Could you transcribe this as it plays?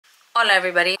Hola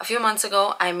everybody. A few months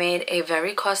ago, I made a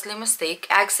very costly mistake.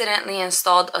 I accidentally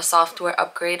installed a software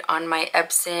upgrade on my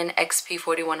Epson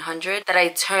XP4100 that I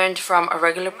turned from a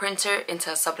regular printer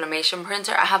into a sublimation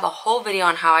printer. I have a whole video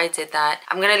on how I did that.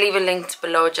 I'm gonna leave it linked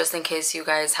below just in case you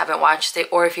guys haven't watched it,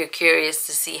 or if you're curious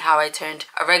to see how I turned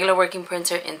a regular working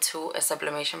printer into a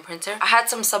sublimation printer. I had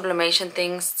some sublimation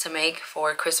things to make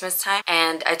for Christmas time,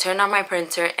 and I turned on my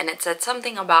printer and it said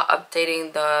something about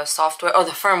updating the software or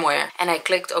the firmware, and I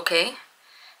clicked OK.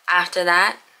 After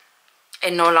that,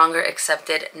 it no longer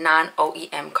accepted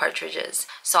non-OEM cartridges.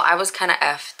 So I was kind of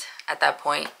effed at that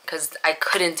point because I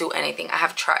couldn't do anything. I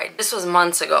have tried. This was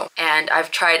months ago and I've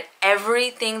tried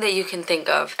everything that you can think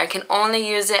of. I can only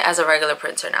use it as a regular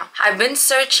printer now. I've been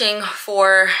searching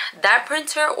for that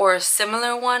printer or a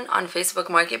similar one on Facebook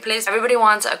Marketplace. Everybody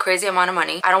wants a crazy amount of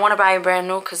money. I don't want to buy a brand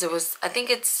new because it was, I think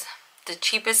it's the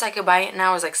cheapest I could buy it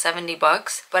now is like 70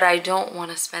 bucks, but I don't want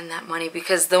to spend that money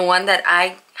because the one that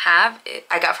I have,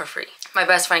 I got for free. My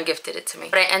best friend gifted it to me,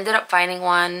 but I ended up finding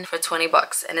one for 20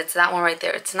 bucks, and it's that one right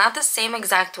there. It's not the same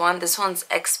exact one. This one's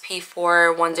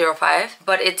XP4105,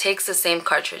 but it takes the same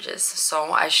cartridges,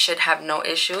 so I should have no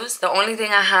issues. The only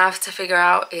thing I have to figure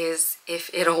out is if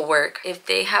it'll work. If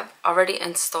they have already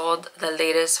installed the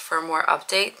latest firmware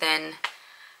update, then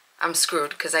I'm screwed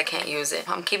because I can't use it.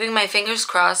 I'm keeping my fingers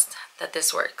crossed that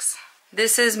this works.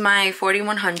 This is my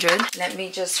 4100. Let me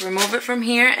just remove it from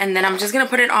here, and then I'm just gonna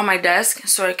put it on my desk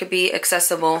so it could be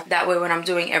accessible. That way when I'm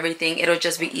doing everything, it'll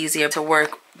just be easier to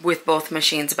work with both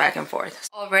machines back and forth.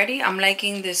 Already I'm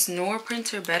liking this newer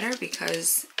printer better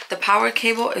because the power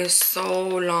cable is so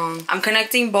long. I'm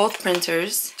connecting both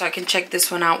printers so I can check this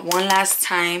one out one last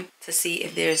time to see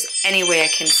if there's any way I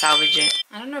can salvage it.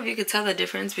 I don't know if you could tell the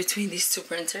difference between these two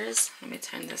printers. Let me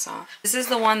turn this off. This is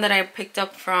the one that I picked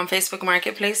up from Facebook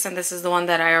Marketplace, and this is the one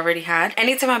that I already had.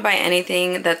 Anytime I buy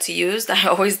anything that's used, I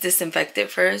always disinfect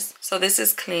it first. So this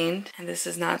is cleaned and this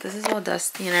is not. This is all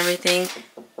dusty and everything.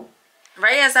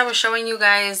 Right as I was showing you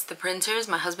guys the printers,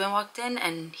 my husband walked in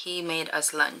and he made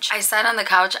us lunch. I sat on the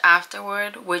couch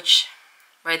afterward, which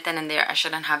right then and there I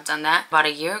shouldn't have done that, about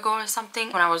a year ago or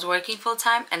something, when I was working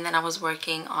full-time, and then I was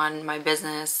working on my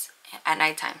business at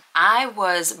nighttime. I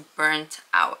was burnt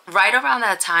out. Right around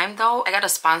that time though, I got a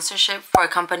sponsorship for a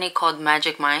company called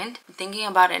Magic Mind. Thinking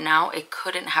about it now, it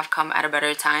couldn't have come at a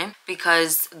better time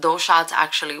because those shots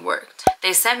actually worked.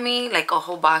 They sent me like a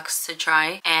whole box to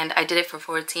try, and I did it for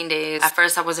 14 days. At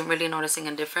first I wasn't really noticing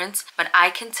a difference, but I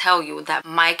can tell you that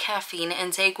my caffeine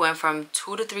intake went from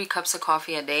 2 to 3 cups of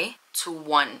coffee a day to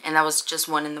 1, and that was just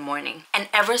 1 in the morning. And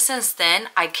ever since then,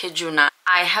 I kid you not,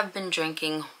 I have been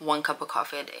drinking 1 cup of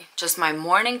coffee a day. Just my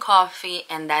morning coffee,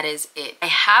 and that is it. I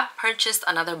have purchased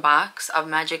another box of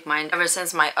Magic Mind ever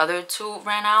since my other 2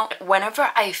 ran out. Whenever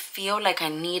I feel like I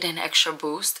need an extra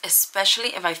boost,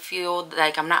 especially if I feel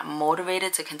like I'm not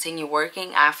motivated to continue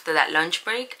working after that lunch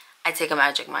break, I take a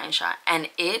Magic Mind shot, and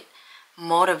it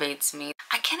motivates me.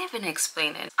 I can't even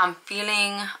explain it. I'm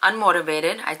feeling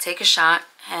unmotivated, I take a shot,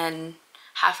 and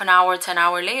half an hour, 10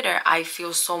 hours later, I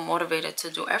feel so motivated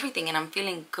to do everything, and I'm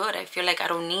feeling good. I feel like I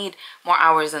don't need more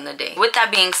hours in the day. With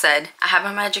that being said, I have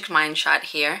a Magic Mind shot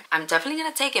here. I'm definitely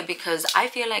gonna take it because I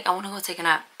feel like I want to go take a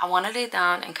nap. I want to lay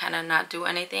down and kind of not do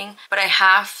anything, but I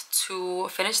have to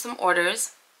finish some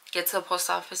orders, get to the post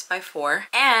office by 4,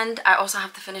 and I also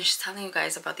have to finish telling you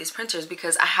guys about these printers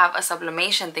because I have a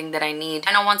sublimation thing that I need.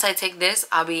 I know once I take this,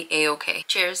 I'll be a-okay.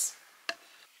 Cheers.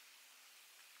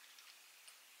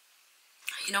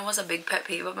 You know what's a big pet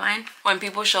peeve of mine? When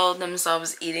people show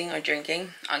themselves eating or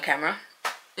drinking on camera.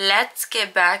 Let's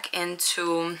get back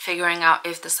into figuring out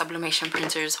if the sublimation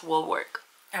printers will work.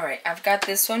 Alright, I've got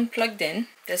this one plugged in.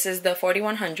 This is the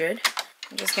 4100.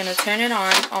 I'm just gonna turn it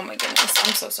on. Oh my goodness,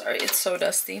 I'm so sorry. It's so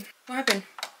dusty. What happened?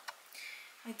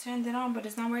 I turned it on, but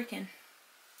it's not working.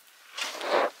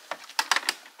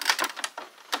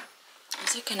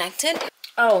 Is it connected?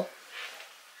 Oh,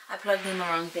 I plugged in the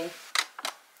wrong thing.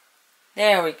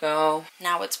 There we go.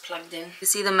 Now it's plugged in. You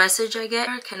see the message I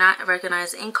get? Cannot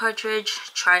recognize ink cartridge.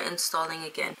 Try installing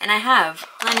again. And I have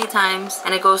plenty times,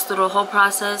 and it goes through the whole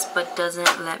process but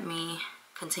doesn't let me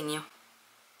continue.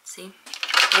 See?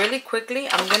 Really quickly,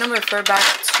 I'm gonna refer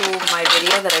back to my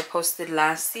video that I posted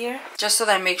last year just so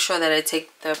that I make sure that I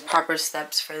take the proper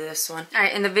steps for this one.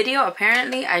 Alright, in the video,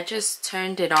 apparently I just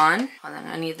turned it on. Hold on,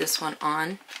 I need this one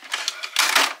on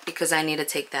because I need to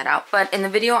take that out. But in the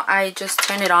video, I just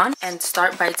turn it on and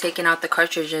start by taking out the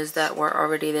cartridges that were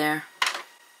already there.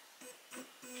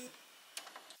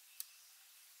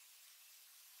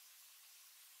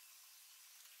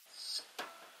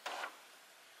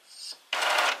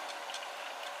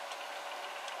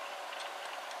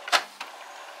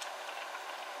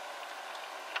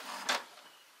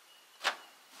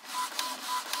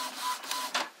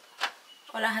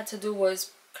 All I had to do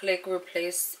was click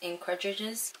replace ink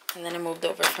cartridges, and then it moved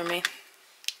over for me.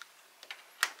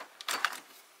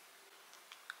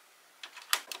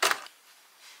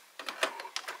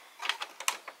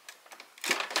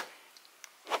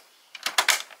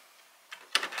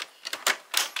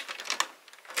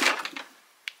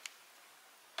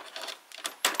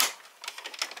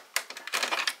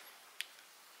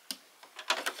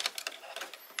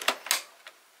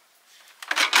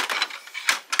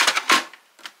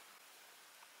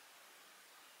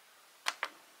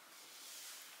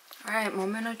 Alright,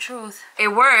 moment of truth.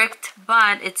 It worked,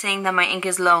 but it's saying that my ink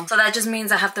is low. So that just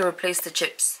means I have to replace the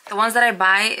chips. The ones that I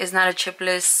buy is not a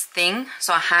chipless thing,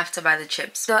 so I have to buy the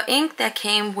chips. The ink that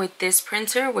came with this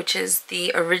printer, which is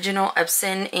the original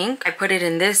Epson ink, I put it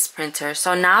in this printer.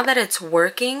 So now that it's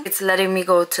working, it's letting me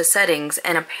go to settings.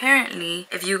 And apparently,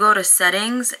 if you go to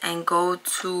settings and go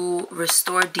to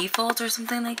restore default or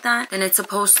something like that, then it's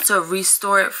supposed to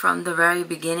restore it from the very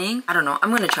beginning. I don't know.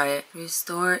 I'm gonna try it.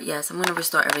 Restore. Yes, I'm gonna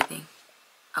restore everything.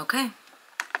 Okay.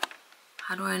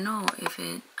 How do I know if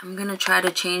it... I'm gonna try to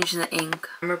change the ink.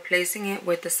 I'm replacing it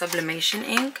with the Sublimation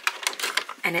ink,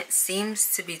 and it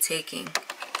seems to be taking.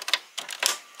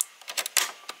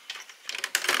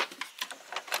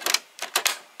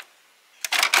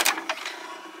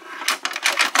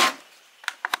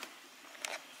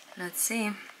 Let's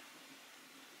see.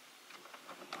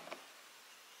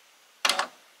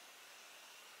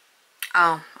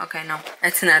 Oh, okay, no,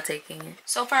 it's not taking it.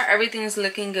 So far, everything is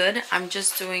looking good. I'm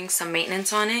just doing some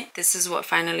maintenance on it. This is what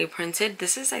finally printed.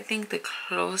 This is, I think, the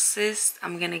closest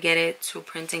I'm gonna get it to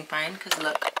printing fine, because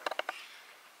look,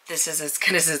 this is as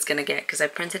good as it's gonna get, because I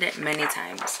printed it many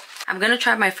times. I'm gonna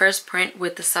try my first print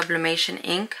with the Sublimation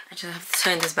ink. I just have to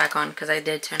turn this back on because I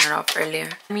did turn it off earlier.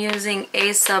 I'm using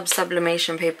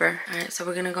sublimation paper. All right, so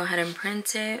we're gonna go ahead and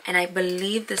print it. And I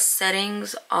believe the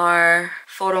settings are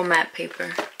photo matte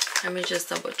paper. Let me just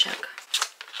double check.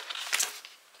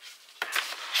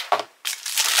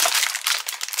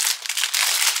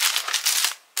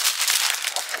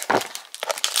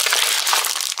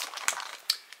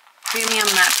 Premium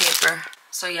matte paper.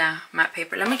 So yeah, matte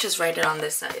paper. Let me just write it on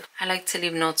this side. I like to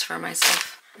leave notes for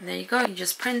myself. And there you go, you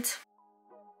just print.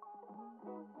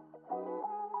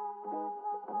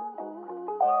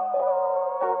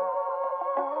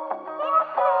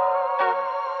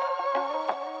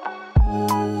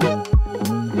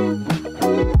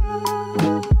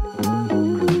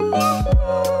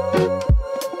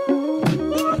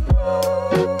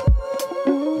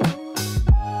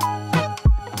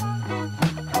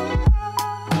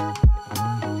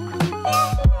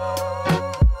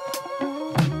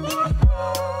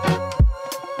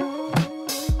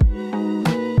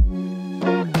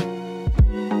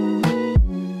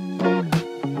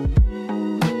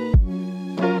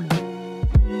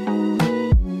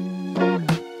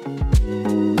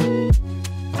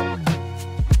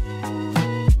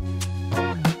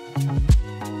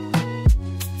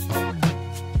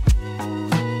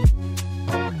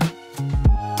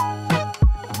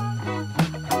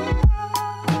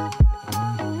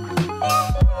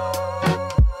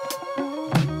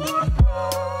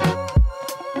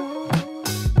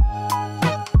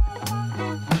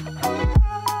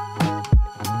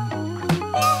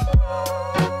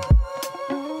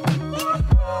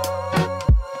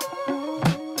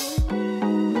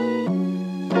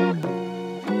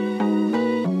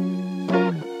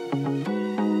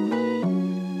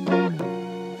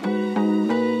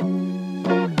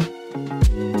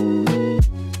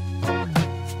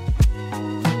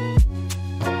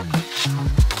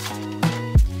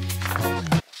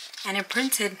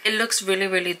 Printed. It looks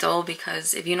really dull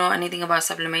because if you know anything about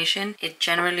sublimation, it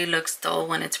generally looks dull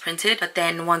when it's printed, but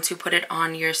then once you put it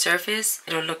on your surface,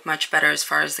 it'll look much better as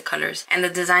far as the colors. And the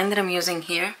design that I'm using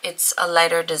here, it's a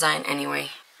lighter design anyway.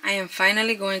 I am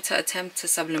finally going to attempt to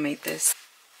sublimate this.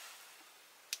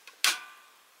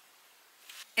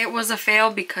 It was a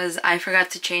fail because I forgot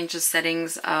to change the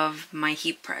settings of my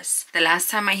heat press. The last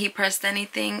time I heat pressed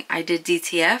anything, I did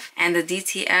DTF, and the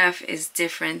DTF is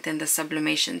different than the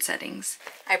sublimation settings.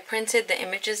 I printed the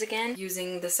images again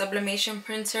using the Sublimation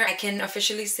printer. I can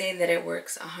officially say that it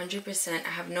works 100%. I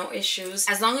have no issues.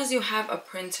 As long as you have a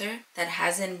printer that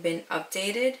hasn't been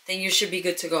updated, then you should be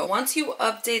good to go. Once you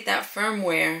update that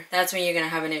firmware, that's when you're gonna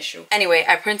have an issue. Anyway,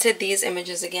 I printed these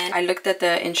images again. I looked at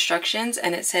the instructions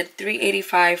and it said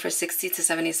 385 for 60 to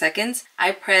 70 seconds.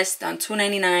 I pressed on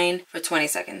 299 for 20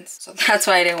 seconds. So that's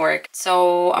why it didn't work.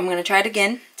 So I'm gonna try it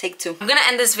again. Take two. I'm gonna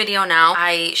end this video now.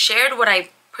 I shared what I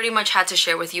pretty much had to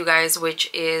share with you guys, which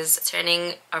is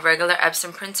turning a regular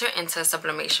Epson printer into a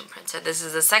sublimation printer. This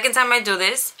is the second time I do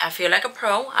this. I feel like a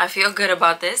pro. I feel good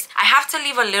about this. I have to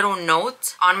leave a little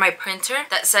note on my printer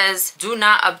that says do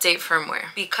not update firmware.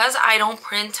 Because I don't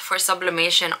print for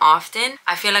sublimation often,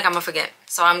 I feel like I'm gonna forget.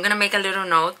 So I'm gonna make a little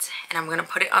note and I'm gonna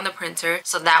put it on the printer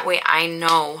so that way I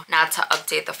know not to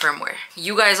update the firmware.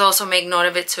 You guys also make note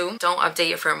of it too. Don't update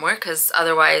your firmware because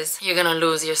otherwise you're gonna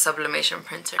lose your sublimation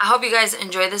printer. I hope you guys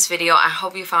enjoyed this video. I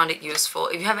hope you found it useful.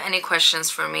 If you have any questions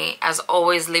for me, as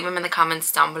always, leave them in the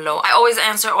comments down below. I always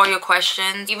answer all your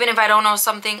questions. Even if I don't know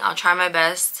something, I'll try my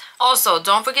best. Also,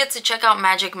 don't forget to check out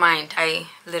Magic Mind. I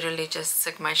literally just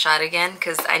took my shot again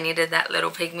because I needed that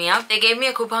little pick-me-up. They gave me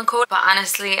a coupon code, but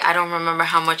honestly, I don't remember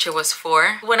how much it was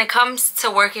for. When it comes to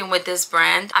working with this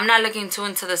brand, I'm not looking too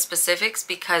into the specifics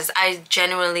because I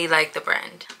genuinely like the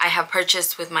brand. I have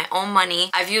purchased with my own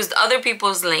money. I've used other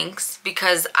people's links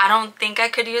because I don't think I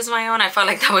could use my own. I felt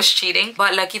like that was cheating.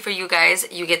 But lucky for you guys,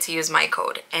 you get to use my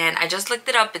code. And I just looked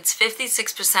it up. It's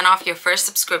 56% off your first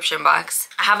subscription box.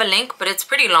 I have a link, but it's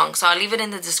pretty long, so I'll leave it in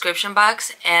the description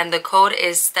box. And the code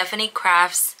is Stephanie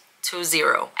Crafts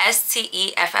 20.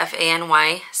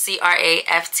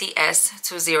 STEFFANYCRAFTS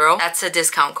 20. That's a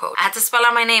discount code. I had to spell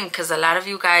out my name because a lot of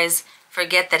you guys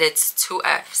forget that it's 2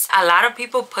 F's. A lot of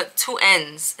people put 2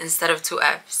 N's instead of 2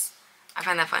 F's. I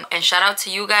find that fun. And shout out to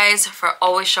you guys for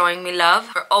always showing me love,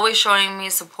 for always showing me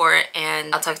support,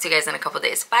 and I'll talk to you guys in a couple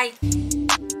days. Bye.